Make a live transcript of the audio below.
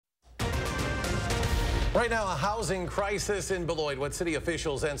Right now, a housing crisis in Beloit. What city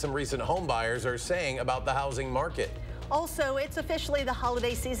officials and some recent home buyers are saying about the housing market. Also, it's officially the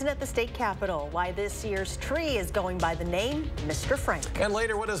holiday season at the state capitol. Why this year's tree is going by the name Mr. Frank. And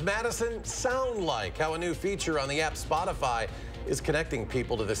later, what does Madison sound like? How a new feature on the app Spotify is connecting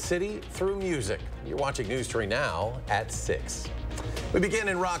people to the city through music. You're watching News Tree now at 6. We begin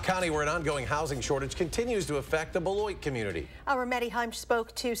in Rock County, where an ongoing housing shortage continues to affect the Beloit community. Our Maddie Heim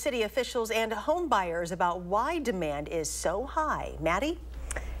spoke to city officials and home buyers about why demand is so high. Maddie?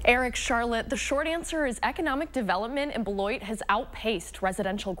 Eric, Charlotte, the short answer is economic development in Beloit has outpaced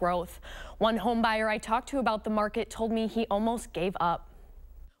residential growth. One home buyer I talked to about the market told me he almost gave up.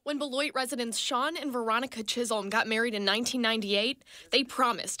 When Beloit residents Sean and Veronica Chisholm got married in 1998, they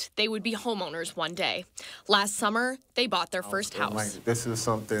promised they would be homeowners one day. Last summer, they bought their first house. Like, this is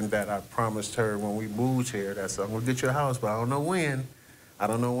something that I promised her when we moved here. That's, I'm going to get you a house, but I don't know when. I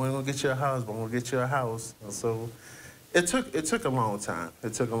don't know when I'm going to get you a house, but I'm going to get you a house. So it took a long time.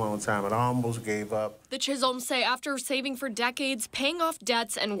 It took a long time. I almost gave up. The Chisholms say after saving for decades, paying off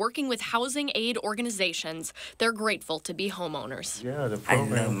debts, and working with housing aid organizations, they're grateful to be homeowners. Yeah, the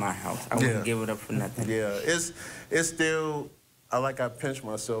program. I love my house. I wouldn't give it up for nothing. Yeah, it's still, I pinch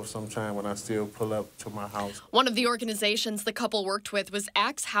myself sometimes when I still pull up to my house. One of the organizations the couple worked with was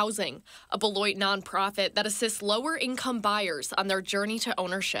Axe Housing, a Beloit nonprofit that assists lower-income buyers on their journey to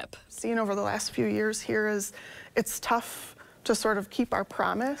ownership. Seeing over the last few years here is it's tough to sort of keep our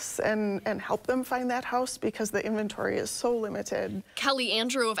promise and help them find that house because the inventory is so limited. Kelly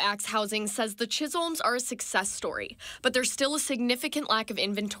Andrew of Axe Housing says the Chisholms are a success story, but there's still a significant lack of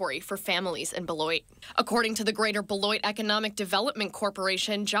inventory for families in Beloit. According to the Greater Beloit Economic Development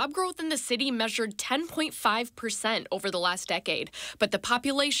Corporation, job growth in the city measured 10.5% over the last decade, but the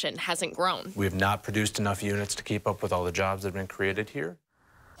population hasn't grown. We have not produced enough units to keep up with all the jobs that have been created here.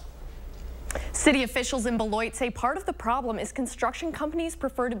 City officials in Beloit say part of the problem is construction companies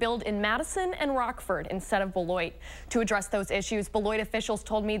prefer to build in Madison and Rockford instead of Beloit. To address those issues, Beloit officials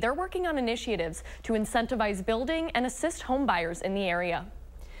told me they're working on initiatives to incentivize building and assist home buyers in the area.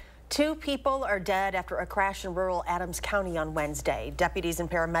 2 people are dead after a crash in rural Adams County on Wednesday. Deputies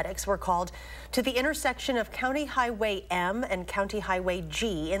and paramedics were called to the intersection of County Highway M and County Highway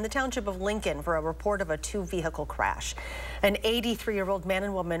G in the township of Lincoln for a report of a 2-vehicle crash. An 83-year-old man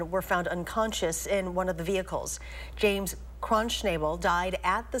and woman were found unconscious in one of the vehicles. James Kronschnabel died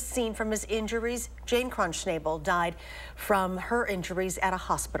at the scene from his injuries. Jane Kronschnabel died from her injuries at a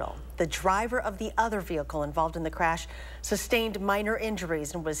hospital. The driver of the other vehicle involved in the crash sustained minor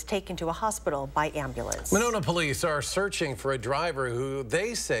injuries and was taken to a hospital by ambulance. Monona police are searching for a driver who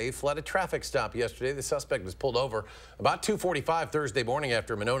they say fled a traffic stop yesterday. The suspect was pulled over about 2:45 Thursday morning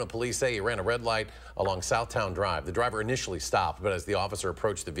after Monona police say he ran a red light along Southtown Drive. The driver initially stopped, but as the officer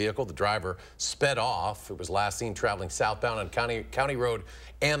approached the vehicle, the driver sped off. It was last seen traveling southbound on County Road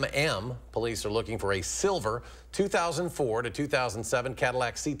MM. Police are looking for a silver 2004 to 2007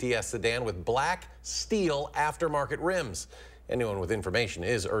 Cadillac CTS sedan with black steel aftermarket rims. Anyone with information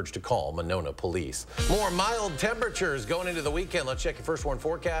is urged to call Monona Police. More mild temperatures going into the weekend. Let's check your first warn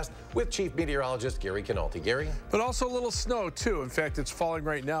forecast with Chief Meteorologist Gary Canalti. Gary? But also a little snow, too. In fact, it's falling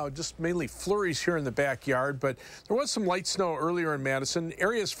right now. Just mainly flurries here in the backyard. But there was some light snow earlier in Madison.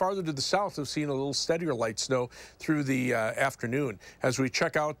 Areas farther to the south have seen a little steadier light snow through the afternoon. As we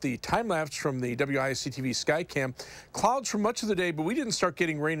check out the time-lapse from the WISC-TV Skycam, clouds for much of the day, but we didn't start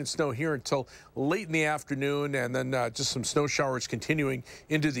getting rain and snow here until late in the afternoon, and then just some snow showers continuing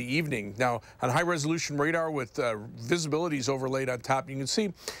into the evening. Now, on high-resolution radar with visibilities overlaid on top, you can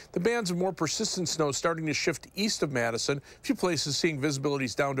see the bands of more persistent snow starting to shift east of Madison. A few places seeing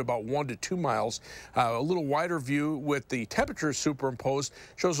visibilities down to about 1 to 2 miles. A little wider view with the temperatures superimposed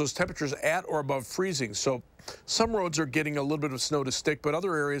shows those temperatures at or above freezing. So some roads are getting a little bit of snow to stick, but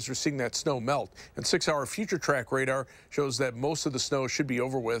other areas are seeing that snow melt. And 6-hour future track radar shows that most of the snow should be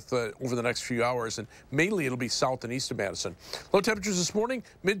over with over the next few hours, and mainly it'll be south and east of Madison. Low temperatures this morning,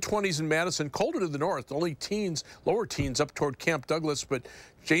 mid-20s in Madison, colder to the north, only teens, lower teens up toward Camp Douglas, but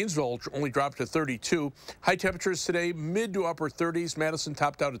Janesville only dropped to 32. High temperatures today, mid to upper 30s. Madison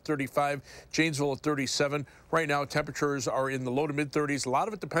topped out at 35, Janesville at 37. Right now, temperatures are in the low to mid 30s. A lot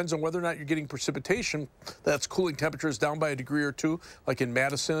of it depends on whether or not you're getting precipitation. That's cooling temperatures down by a degree or two, like in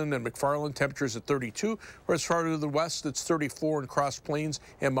Madison and McFarland, temperatures at 32. Whereas farther to the west, it's 34 in Cross Plains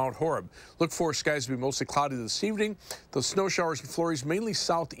and Mount Horeb. Look for skies to be mostly cloudy this evening. The snow showers and flurries mainly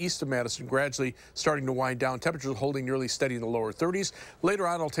southeast of Madison, gradually starting to wind down. Temperatures holding nearly steady in the lower 30s. Later on,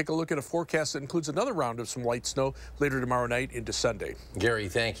 on, I'll take a look at a forecast that includes another round of some light snow later tomorrow night into Sunday. Gary,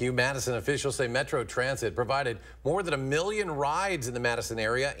 thank you. Madison officials say Metro Transit provided more than 1 million rides in the Madison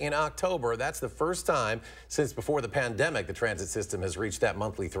area in October. That's the first time since before the pandemic the transit system has reached that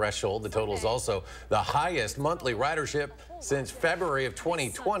monthly threshold. The total is also the highest monthly ridership since February of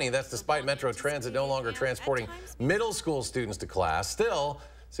 2020. That's despite Metro Transit no longer transporting middle school students to class. Still,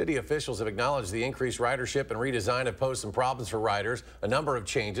 city officials have acknowledged the increased ridership and redesign have posed some problems for riders. A number of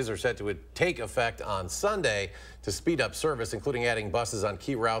changes are set to take effect on Sunday to speed up service, including adding buses on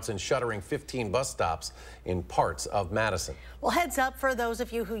key routes and shuttering 15 bus stops in parts of Madison. Well, heads up for those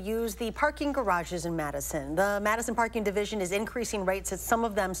of you who use the parking garages in Madison. The Madison Parking Division is increasing rates at some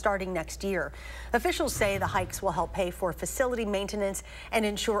of them starting next year. Officials say the hikes will help pay for facility maintenance and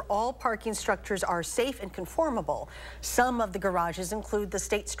ensure all parking structures are safe and conformable. Some of the garages include the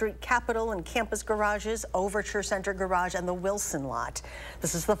State Street Capitol and Campus garages, Overture Center Garage, and the Wilson lot.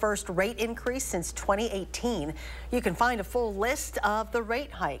 This is the first rate increase since 2018. You can find a full list of the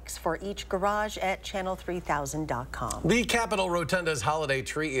rate hikes for each garage at channel3000.com. The Capitol Rotunda's holiday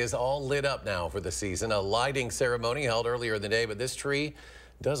tree is all lit up now for the season. A lighting ceremony held earlier in the day, but this tree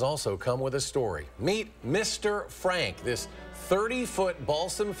does also come with a story. Meet Mr. Frank. This 30-foot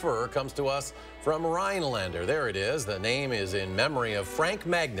balsam fir comes to us from Rhinelander. There it is. The name is in memory of Frank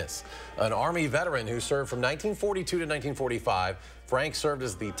Magnus, an Army veteran who served from 1942 to 1945. Frank served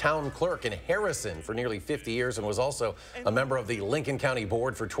as the town clerk in Harrison for nearly 50 years and was also a member of the Lincoln County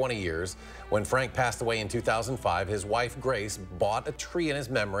Board for 20 years. When Frank passed away in 2005, his wife, Grace, bought a tree in his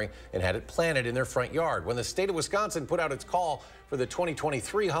memory and had it planted in their front yard. When the state of Wisconsin put out its call for the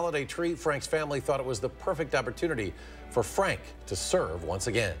 2023 holiday tree, Frank's family thought it was the perfect opportunity for Frank to serve once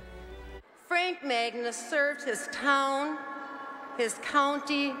again. Frank Magnus served his town, his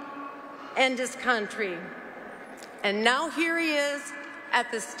county, and his country. And now here he is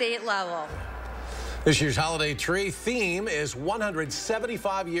at the state level. This year's holiday tree theme is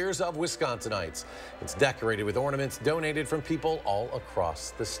 175 years of Wisconsinites. It's decorated with ornaments donated from people all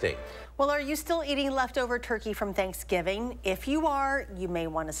across the state. Well, are you still eating leftover turkey from Thanksgiving? If you are, you may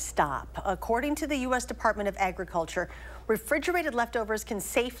want to stop. According to the U.S. Department of Agriculture, refrigerated leftovers can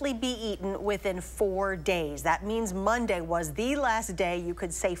safely be eaten within 4 days. That means Monday was the last day you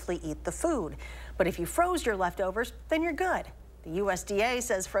could safely eat the food. But if you froze your leftovers, then you're good. The USDA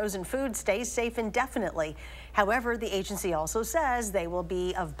says frozen food stays safe indefinitely. However, the agency also says they will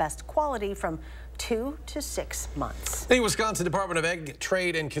be of best quality from 2 to 6 months. The Wisconsin Department of Ag,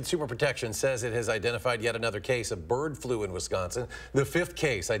 Trade and Consumer Protection says it has identified yet another case of bird flu in Wisconsin, the 5th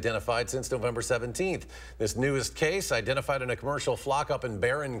case identified since November 17th. This newest case identified in a commercial flock up in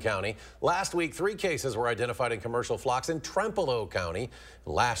Barron County. Last week, 3 cases were identified in commercial flocks in Trempealeau County.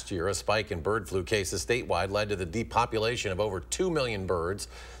 Last year, a spike in bird flu cases statewide led to the depopulation of over 2 million birds.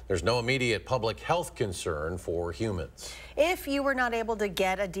 There's no immediate public health concern for humans. If you were not able to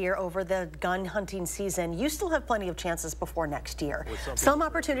get a deer over the gun hunting season, you still have plenty of chances before next year. Some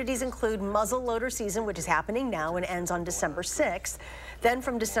opportunities include muzzle loader season, which is happening now and ends on December 6th. Then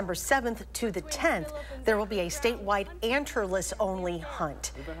from December 7th to the 10th, there will be a statewide antlerless only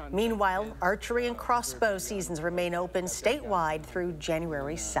hunt. Meanwhile, archery and crossbow seasons remain open statewide through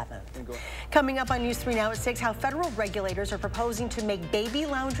January 7th. Coming up on News 3 Now at 6, how federal regulators are proposing to make baby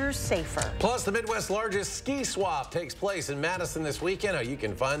loungers safer. Plus, the Midwest's largest ski swap takes place in Madison this weekend. How you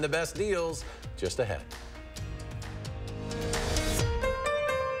can find the best deals just ahead.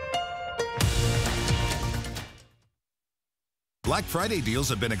 Black Friday deals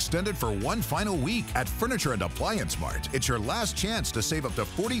have been extended for one final week at Furniture and Appliance Mart. It's your last chance to save up to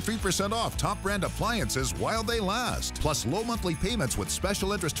 43% off top brand appliances while they last. Plus low monthly payments with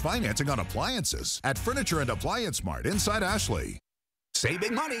special interest financing on appliances at Furniture and Appliance Mart inside Ashley. Save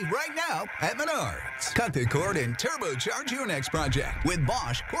big money right now at Menards. Cut the cord and turbocharge your next project with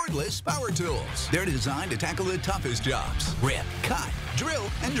Bosch cordless power tools. They're designed to tackle the toughest jobs. Rip, cut, drill,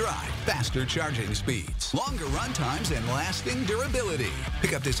 and drive. Faster charging speeds, longer run times, and lasting durability.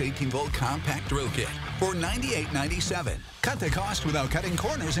 Pick up this 18-volt compact drill kit for $98.97. Cut the cost without cutting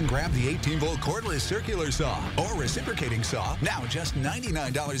corners and grab the 18-volt cordless circular saw or reciprocating saw, now just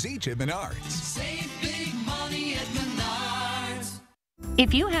 $99 each at Menards. Save big money at Menards.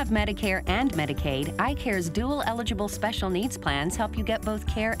 If you have Medicare and Medicaid, iCare's dual eligible special needs plans help you get both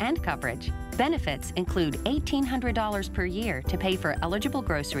care and coverage. Benefits include $1,800 per year to pay for eligible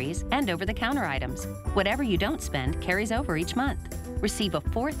groceries and over-the-counter items. Whatever you don't spend carries over each month. Receive a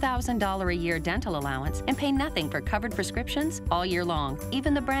 $4,000 a year dental allowance and pay nothing for covered prescriptions all year long,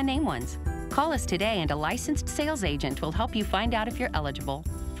 even the brand name ones. Call us today and a licensed sales agent will help you find out if you're eligible.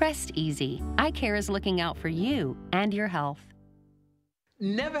 Rest easy. iCare is looking out for you and your health.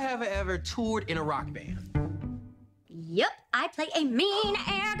 Never have I ever toured in a rock band. Yep, I play a mean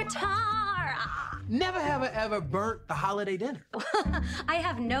air guitar. Never have I ever burnt the holiday dinner. I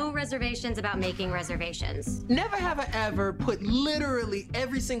have no reservations about making reservations. Never have I ever put literally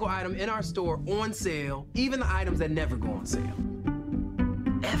every single item in our store on sale, even the items that never go on sale.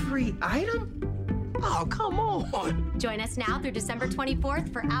 Every item? Oh, come on. Join us now through December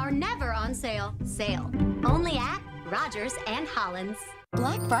 24th for our never on sale sale. Only at Rogers and Hollins.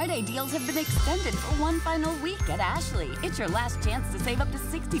 Black Friday deals have been extended for one final week at Ashley. It's your last chance to save up to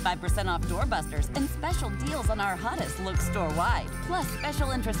 65% off doorbusters and special deals on our hottest looks store-wide. Plus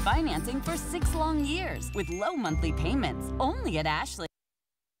special interest financing for 6 long years with low monthly payments. Only at Ashley.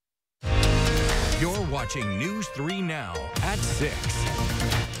 You're watching News 3 Now at 6.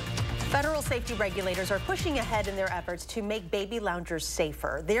 Federal safety regulators are pushing ahead in their efforts to make baby loungers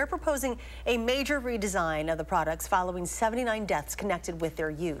safer. They're proposing a major redesign of the products following 79 deaths connected with their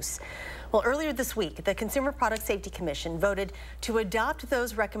use. Well, earlier this week, the Consumer Product Safety Commission voted to adopt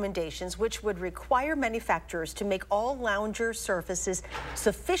those recommendations, which would require manufacturers to make all lounger surfaces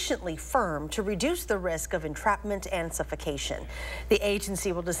sufficiently firm to reduce the risk of entrapment and suffocation. The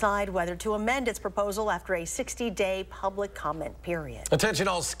agency will decide whether to amend its proposal after a 60-day public comment period. Attention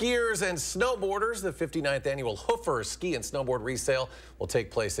all skiers and snowboarders. The 59th annual Hoofer Ski and Snowboard Resale will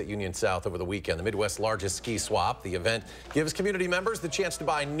take place at Union South over the weekend. The Midwest's largest ski swap. The event gives community members the chance to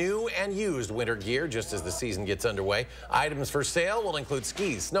buy new and used winter gear just as the season gets underway. Items for sale will include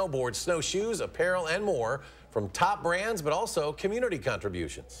skis, snowboards, snowshoes, apparel, and more from top brands, but also community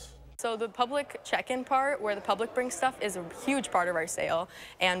contributions. So the public check-in part, where the public brings stuff, is a huge part of our sale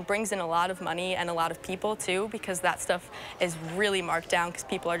and brings in a lot of money and a lot of people too, because that stuff is really marked down because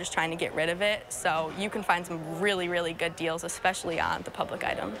people are just trying to get rid of it. So you can find some really, really good deals, especially on the public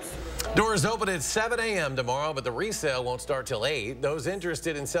items. Doors open at 7 a.m. tomorrow, but the resale won't start till 8. Those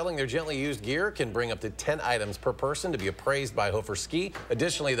interested in selling their gently used gear can bring up to 10 items per person to be appraised by Hoofer Ski.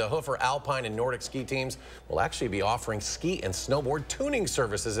 Additionally, the Hoofer Alpine and Nordic ski teams will actually be offering ski and snowboard tuning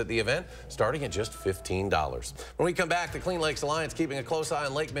services at the event, starting at just $15. When we come back, the Clean Lakes Alliance keeping a close eye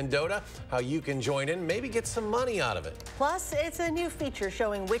on Lake Mendota, how you can join in, maybe get some money out of it. Plus, it's a new feature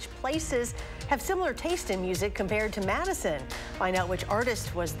showing which places have similar taste in music compared to Madison. Find out which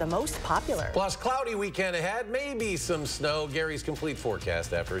artist was the most popular. Plus, cloudy weekend ahead, maybe some snow. Gary's complete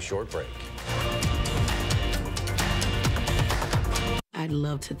forecast after a short break. I'd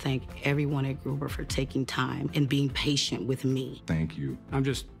love to thank everyone at Gruber for taking time and being patient with me. Thank you. I'm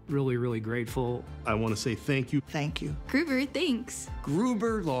just really, really grateful. I want to say thank you. Thank you. Gruber, thanks.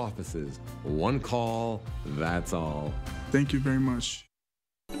 Gruber Law Offices. One call, that's all. Thank you very much.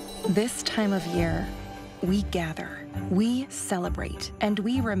 This time of year, we gather, we celebrate, and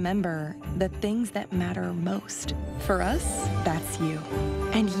we remember the things that matter most. For us, that's you.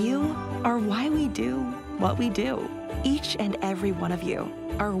 And you are why we do what we do. Each and every one of you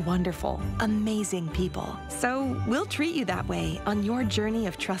are wonderful, amazing people. So we'll treat you that way on your journey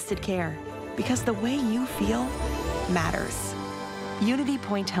of trusted care, because the way you feel matters. Unity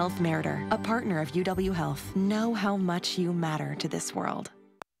Point Health Meritor, a partner of UW Health. Know how much you matter to this world.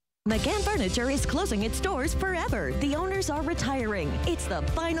 McGann Furniture is closing its doors forever. The owners are retiring. It's the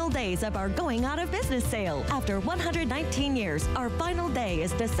final days of our going out of business sale. After 119 years, our final day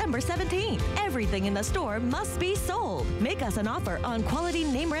is December 17th. Everything in the store must be sold. Make us an offer on quality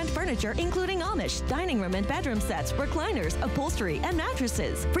name brand furniture, including Amish, dining room and bedroom sets, recliners, upholstery, and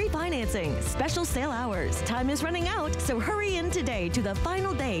mattresses. Free financing, special sale hours. Time is running out, so hurry in today to the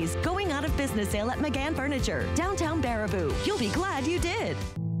final days going out of business sale at McGann Furniture, downtown Baraboo. You'll be glad you did.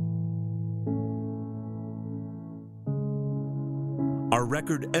 Are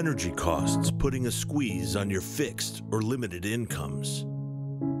record energy costs putting a squeeze on your fixed or limited incomes?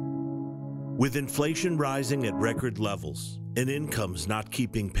 With inflation rising at record levels and incomes not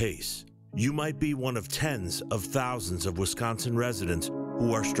keeping pace, you might be one of tens of thousands of Wisconsin residents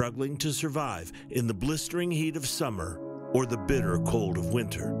who are struggling to survive in the blistering heat of summer or the bitter cold of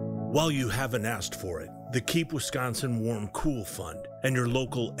winter. While you haven't asked for it, the Keep Wisconsin Warm Cool Fund and your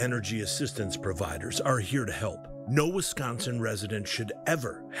local energy assistance providers are here to help. No Wisconsin resident should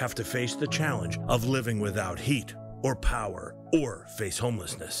ever have to face the challenge of living without heat or power or face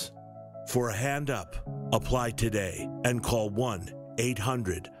homelessness. For a hand up, apply today and call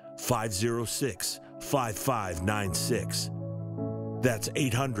 1-800-506-5596. That's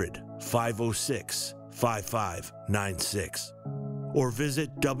 800-506-5596. Or visit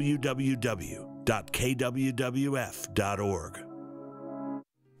www.kwwf.org.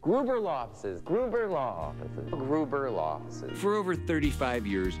 Gruber Law Offices, Gruber Law Offices, Gruber Law Offices. For over 35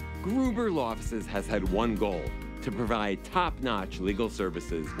 years, Gruber Law Offices has had one goal: to provide top-notch legal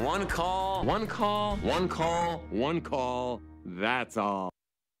services. One call, one call, one call, one call. That's all.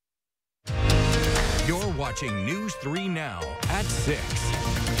 You're watching News 3 Now at 6.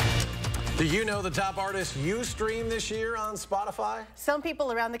 Do you know the top artists you stream this year on Spotify? Some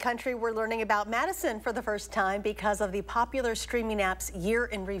people around the country were learning about Madison for the first time because of the popular streaming app's Year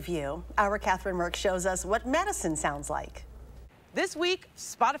in Review. Our Catherine Merck shows us what Madison sounds like. This week,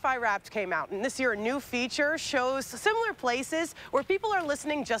 Spotify Wrapped came out, and this year a new feature shows similar places where people are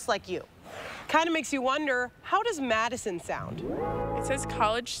listening just like you. Kind of makes you wonder, how does Madison sound? It says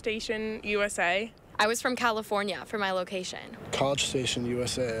College Station, USA. I was from California for my location. College Station,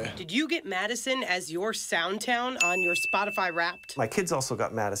 USA. Did you get Madison as your sound town on your Spotify Wrapped? My kids also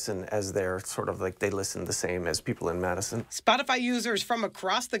got Madison as their sort of like they listen the same as people in Madison. Spotify users from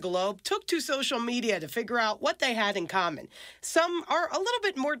across the globe took to social media to figure out what they had in common. Some are a little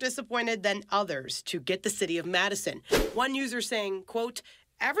bit more disappointed than others to get the city of Madison. One user saying, quote,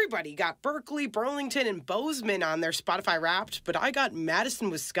 "Everybody got Berkeley, Burlington, and Bozeman on their Spotify Wrapped, but I got Madison,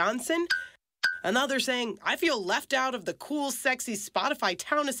 Wisconsin." Another saying, "I feel left out of the cool, sexy Spotify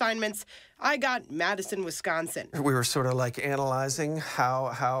town assignments. I got Madison, Wisconsin." We were sort of like analyzing how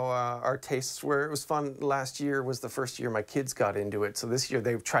our tastes were. It was fun. Last year was the first year my kids got into it. So this year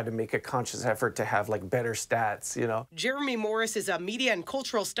they've tried to make a conscious effort to have like better stats, you know. Jeremy Morris is a media and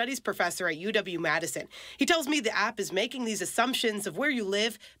cultural studies professor at UW-Madison. He tells me the app is making these assumptions of where you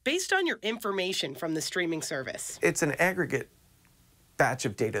live based on your information from the streaming service. It's an aggregate batch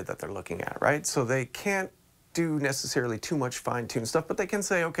of data that they're looking at, right? So they can't do necessarily too much fine-tuned stuff, but they can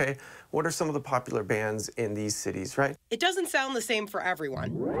say, okay, what are some of the popular bands in these cities, right? It doesn't sound the same for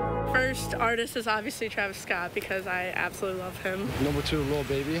everyone. First artist is obviously Travis Scott because I absolutely love him. Number 2, Lil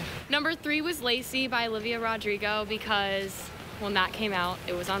Baby. Number 3 was Lacey by Olivia Rodrigo because when that came out,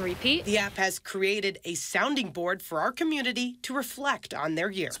 it was on repeat. The app has created a sounding board for our community to reflect on their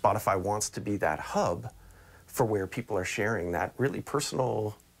year. Spotify wants to be that hub for where people are sharing that really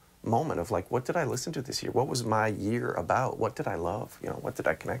personal moment of like, what did I listen to this year? What was my year about? What did I love? You know, what did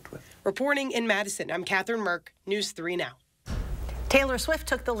I connect with? Reporting in Madison, I'm Catherine Merck, News 3 Now. Taylor Swift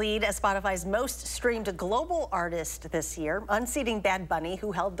took the lead as Spotify's most streamed global artist this year, unseating Bad Bunny,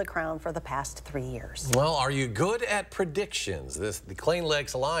 who held the crown for the past 3 years. Well, are you good at predictions? The Clean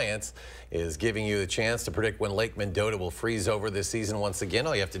Lakes Alliance is giving you the chance to predict when Lake Mendota will freeze over this season once again.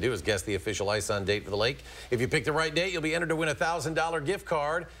 All you have to do is guess the official ice-on date for the lake. If you pick the right date, you'll be entered to win a $1,000 gift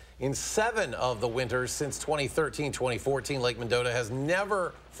card. In 7 of the winters since 2013-2014, Lake Mendota has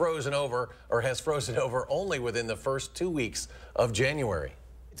never frozen over, or has frozen over only within the first 2 weeks of January.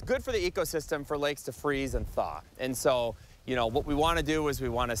 It's good for the ecosystem for lakes to freeze and thaw. And so, you know, what we want to do is we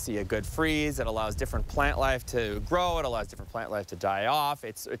want to see a good freeze. It allows different plant life to grow. It allows different plant life to die off.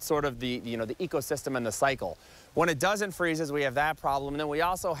 It's sort of the, you know, the ecosystem and the cycle. When it doesn't freeze, we have that problem. And then we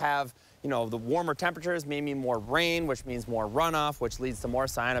also have, you know, the warmer temperatures may mean more rain, which means more runoff, which leads to more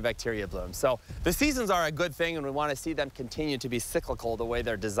cyanobacteria blooms. So the seasons are a good thing, and we want to see them continue to be cyclical the way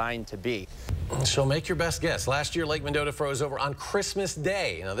they're designed to be. So make your best guess. Last year, Lake Mendota froze over on Christmas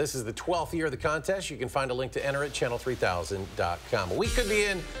Day. Now, this is the 12th year of the contest. You can find a link to enter at channel3000.com. We could be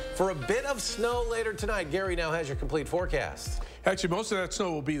in for a bit of snow later tonight. Gary now has your complete forecast. Actually, most of that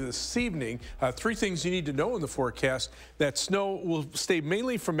snow will be this evening. 3 things you need to know in the forecast. That snow will stay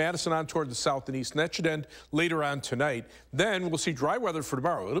mainly from Madison on toward the south and east, and that should end later on tonight. Then we'll see dry weather for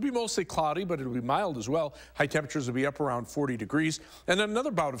tomorrow. It'll be mostly cloudy, but it'll be mild as well. High temperatures will be up around 40 degrees. And then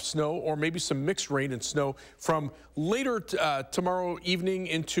another bout of snow, or maybe some mixed rain and snow from later tomorrow evening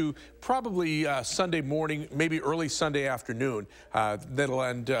into probably Sunday morning, maybe early Sunday afternoon. That'll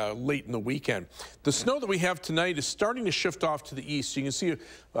end late in the weekend. The snow that we have tonight is starting to shift off to the east. So you can see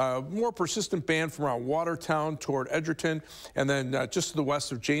a more persistent band from around Watertown toward Edgerton, and then just to the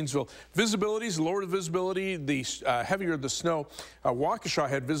west of Janesville. Visibilities, lower the visibility, the heavier the snow. Waukesha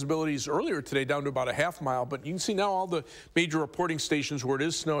had visibilities earlier today down to about a half mile, but you can see now all the major reporting stations where it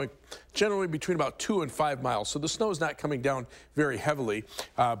is snowing, generally between about 2 and 5 miles. So the snow is not coming down very heavily,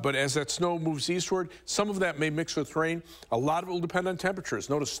 but as that snow moves eastward, some of that may mix with rain. A lot of it will depend on temperatures.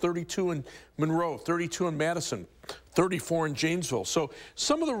 Notice 32 in Monroe, 32 in Madison, 34 in Janesville. So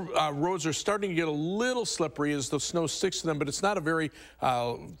some of the roads are starting to get a little slippery as the snow sticks to them, but it's not a very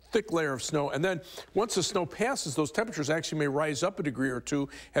thick layer of snow. And then once the snow passes, those temperatures actually may rise up a degree or two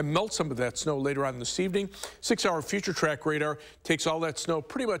and melt some of that snow later on this evening. 6-hour future track radar takes all that snow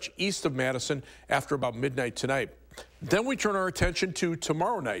pretty much east of Madison after about midnight tonight. Then we turn our attention to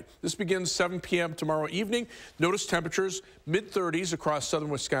tomorrow night. This begins 7 p.m. tomorrow evening. Notice temperatures mid-30s across southern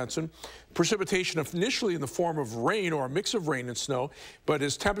Wisconsin. Precipitation initially in the form of rain or a mix of rain and snow, but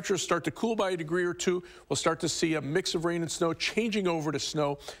as temperatures start to cool by a degree or two, we'll start to see a mix of rain and snow changing over to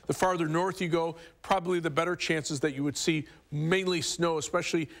snow. The farther north you go, probably the better chances that you would see mainly snow,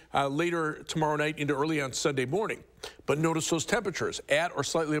 especially later tomorrow night into early on Sunday morning. But notice those temperatures at or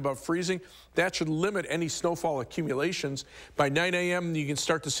slightly above freezing. That should limit any snowfall accumulations. By 9 a.m., you can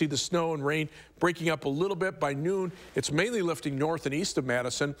start to see the snow and rain breaking up a little bit. By noon, it's mainly lifting north and east of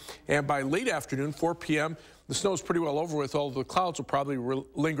Madison. And by late afternoon, 4 p.m., the snow is pretty well over with, although the clouds will probably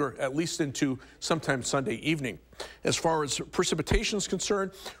linger at least into sometime Sunday evening. As far as precipitation is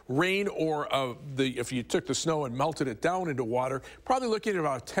concerned, rain or if you took the snow and melted it down into water, probably looking at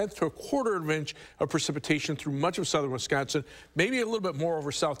about a 1/10 to 1/4 of an inch of precipitation through much of southern Wisconsin, maybe a little bit more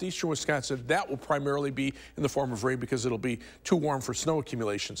over southeastern Wisconsin. That will primarily be in the form of rain because it'll be too warm for snow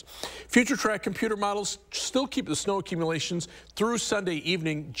accumulations. Future track computer models still keep the snow accumulations through Sunday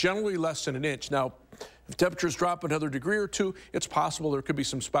evening, generally less than an inch. Now, if temperatures drop another degree or two, it's possible there could be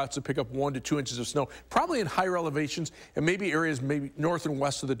some spots that pick up 1 to 2 inches of snow, probably in higher elevations and maybe areas maybe north and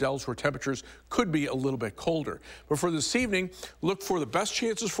west of the Dells where temperatures could be a little bit colder. But for this evening, look for the best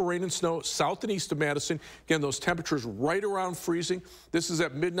chances for rain and snow south and east of Madison. Again, those temperatures right around freezing. This is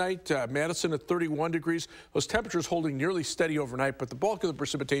at midnight, Madison at 31 degrees. Those temperatures holding nearly steady overnight, but the bulk of the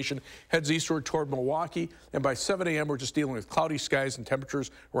precipitation heads eastward toward Milwaukee. And by 7 a.m., we're just dealing with cloudy skies and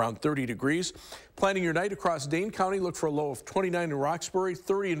temperatures around 30 degrees. Planning your night across Dane County, look for a low of 29 in Roxbury,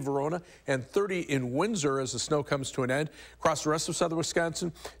 30 in Verona, and 30 in Windsor as the snow comes to an end. Across the rest of southern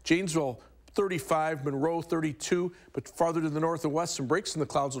Wisconsin, Janesville 35, Monroe 32, but farther to the north and west, some breaks in the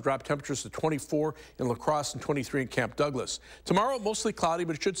clouds will drop temperatures to 24 in La Crosse and 23 in Camp Douglas. Tomorrow, mostly cloudy,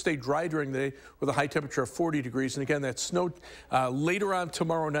 but it should stay dry during the day with a high temperature of 40 degrees. And again, that snow later on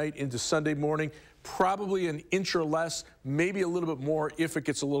tomorrow night into Sunday morning. Probably an inch or less, maybe a little bit more if it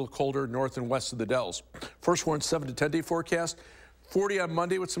gets a little colder north and west of the Dells. First warned 7 to 10 day forecast. 40 on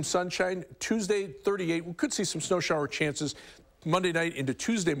Monday with some sunshine. Tuesday, 38. We could see some snow shower chances Monday night into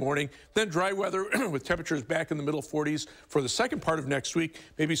Tuesday morning. Then dry weather with temperatures back in the middle 40s for the second part of next week.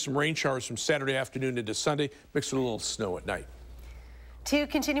 Maybe some rain showers from Saturday afternoon into Sunday, mixed with a little snow at night. To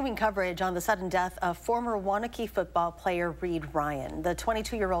continuing coverage on the sudden death of former Waunakee football player Reed Ryan. The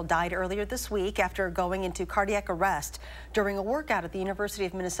 22-year-old died earlier this week after going into cardiac arrest during a workout at the University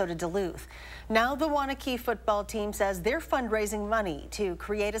of Minnesota Duluth. Now the Waunakee football team says they're fundraising money to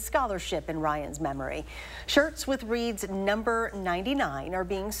create a scholarship in Ryan's memory. Shirts with Reed's number 99 are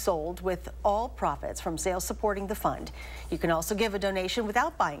being sold with all profits from sales supporting the fund. You can also give a donation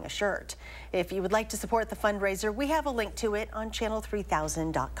without buying a shirt. If you would like to support the fundraiser, we have a link to it on channel3000.com.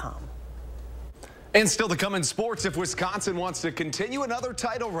 And still to come in sports, if Wisconsin wants to continue another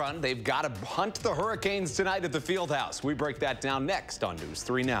title run, they've got to hunt the Hurricanes tonight at the Fieldhouse. We break that down next on News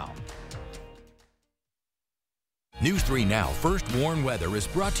 3 Now. News 3 Now First Warn Weather is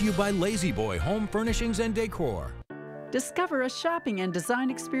brought to you by Lazy Boy Home Furnishings and Decor. Discover a shopping and design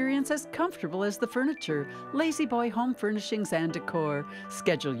experience as comfortable as the furniture. Lazy Boy Home Furnishings and Decor.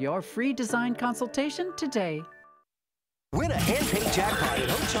 Schedule your free design consultation today. Win a hand-paid jackpot at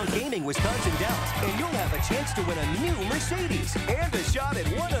Ho-Chunk Gaming Wisconsin Dells, and you'll have a chance to win a new Mercedes and a shot at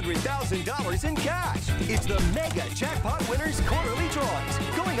 $100,000 in cash. It's the Mega Jackpot Winners Quarterly Drawings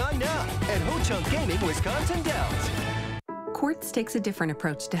going on now at Ho-Chunk Gaming Wisconsin Dells. Quartz takes a different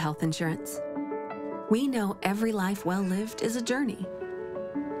approach to health insurance. We know every life well lived is a journey,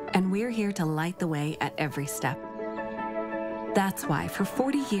 and we're here to light the way at every step. That's why for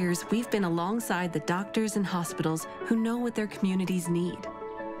 40 years, we've been alongside the doctors and hospitals who know what their communities need.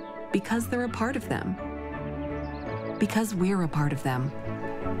 Because they're a part of them. Because we're a part of them.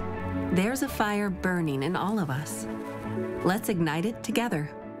 There's a fire burning in all of us. Let's ignite it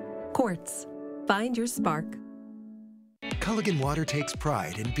together. Quartz. Find your spark. Culligan Water takes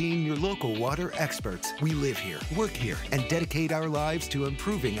pride in being your local water experts. We live here, work here, and dedicate our lives to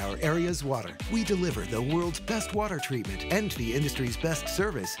improving our area's water. We deliver the world's best water treatment and the industry's best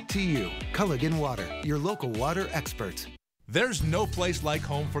service to you. Culligan Water, your local water experts. There's no place like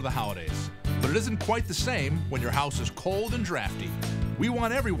home for the holidays, but it isn't quite the same when your house is cold and drafty. We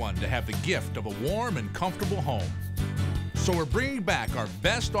want everyone to have the gift of a warm and comfortable home. So we're bringing back our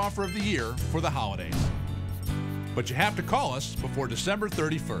best offer of the year for the holidays. But you have to call us before December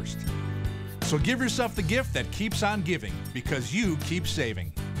 31st. So give yourself the gift that keeps on giving, because you keep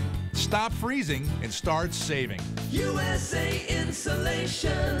saving. Stop freezing and start saving. USA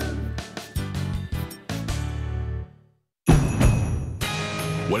Insulation.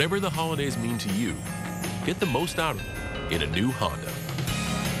 Whatever the holidays mean to you, get the most out of them in a new Honda.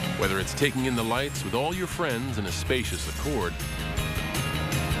 Whether it's taking in the lights with all your friends in a spacious Accord,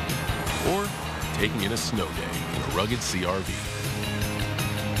 or taking in a snow day in a rugged CR-V.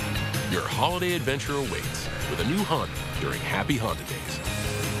 Your holiday adventure awaits with a new Honda during Happy Honda Days.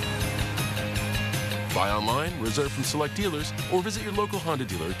 Buy online, reserve from select dealers, or visit your local Honda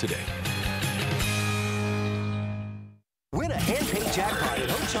dealer today. Win a hand-paid jackpot at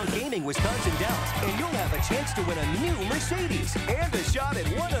Ho-Chunk Gaming Wisconsin Dells, and you'll have a chance to win a new Mercedes and a shot at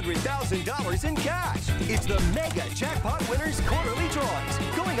 $100,000 in cash. It's the Mega Jackpot Winners Quarterly Drawings,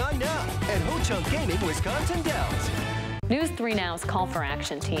 going on now at Ho-Chunk Gaming Wisconsin Dells. News 3 Now's Call for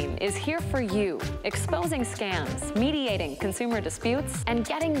Action team is here for you, exposing scams, mediating consumer disputes, and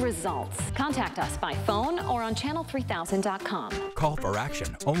getting results. Contact us by phone or on channel3000.com. Call for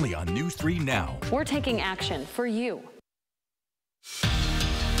action only on News 3 Now. We're taking action for you.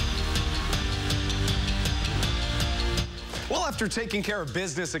 Well, after taking care of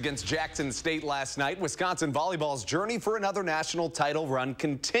business against Jackson State last night, Wisconsin volleyball's journey for another national title run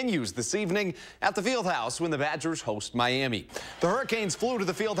continues this evening at the Fieldhouse when the Badgers host Miami. The Hurricanes flew to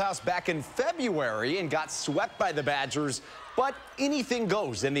the Fieldhouse back in February and got swept by the Badgers, but anything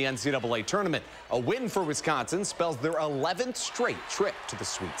goes in the NCAA tournament. A win for Wisconsin spells their 11th straight trip to the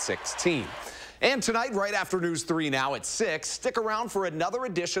Sweet 16. And tonight, right after News 3 Now at 6, stick around for another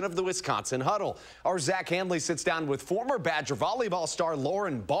edition of the Wisconsin Huddle. Our Zach Handley sits down with former Badger volleyball star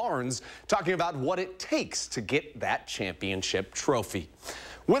Lauren Barnes, talking about what it takes to get that championship trophy.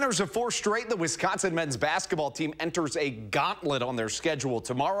 Winners of 4 straight, the Wisconsin men's basketball team enters a gauntlet on their schedule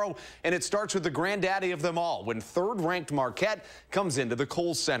tomorrow, and it starts with the granddaddy of them all when third-ranked Marquette comes into the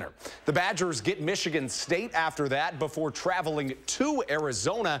Kohl Center. The Badgers get Michigan State after that before traveling to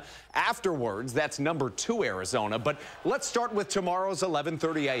Arizona afterwards. That's number 2 Arizona. But let's start with tomorrow's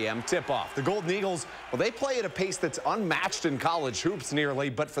 11:30 a.m. tip-off. The Golden Eagles, well, they play at a pace that's unmatched in college hoops nearly,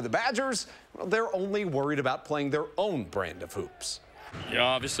 but for the Badgers, well, they're only worried about playing their own brand of hoops. You know,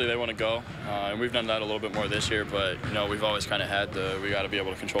 obviously they want to go, and we've done that a little bit more this year, but, you know, we've always kind of had we got to be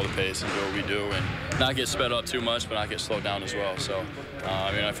able to control the pace and do what we do and not get sped up too much, but not get slowed down as well. So,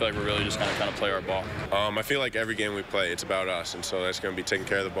 I mean, I feel like we're really just kind of play our ball. I feel like every game we play, it's about us, and so that's going to be taking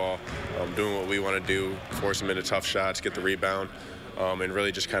care of the ball, doing what we want to do, force them into tough shots, get the rebound, and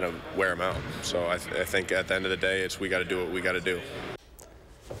really just kind of wear them out. So I think at the end of the day, we got to do what we got to do.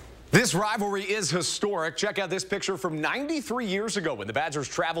 This rivalry is historic. Check out this picture from 93 years ago when the Badgers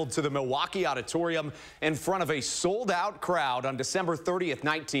traveled to the Milwaukee Auditorium in front of a sold-out crowd on December 30th,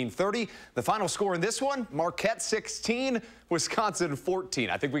 1930. The final score in this one, Marquette 16, Wisconsin 14.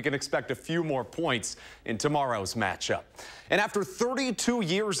 I think we can expect a few more points in tomorrow's matchup. And after 32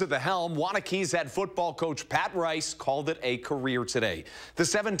 years at the helm, Waunakee's head football coach Pat Rice called it a career today. The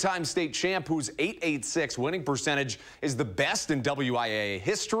 7-time state champ, whose .886 winning percentage is the best in WIAA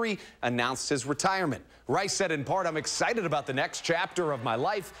history, announced his retirement. Rice said in part, "I'm excited about the next chapter of my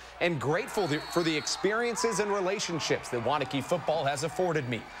life and grateful for the experiences and relationships that Waunakee football has afforded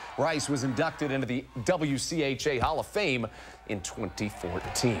me." Rice was inducted into the WCHA Hall of Fame in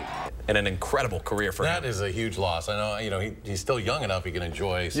 2014. And an incredible career for him. That is a huge loss. I know, you know, he's still young enough he can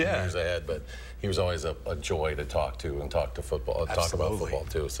enjoy some years ahead, but he was always a joy to talk to and talk to football, talk about football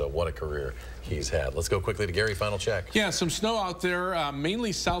too. So what a career he's had. Let's go quickly to Gary, final check. Yeah, some snow out there,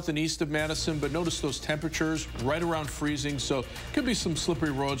 mainly south and east of Madison, but notice those temperatures right around freezing, so could be some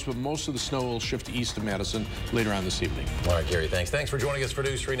slippery roads, but most of the snow will shift east of Madison later on this evening. All right, Gary, thanks. Thanks for joining us for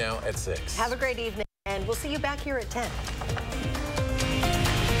News 3 Now at 6. Have a great evening, and we'll see you back here at 10.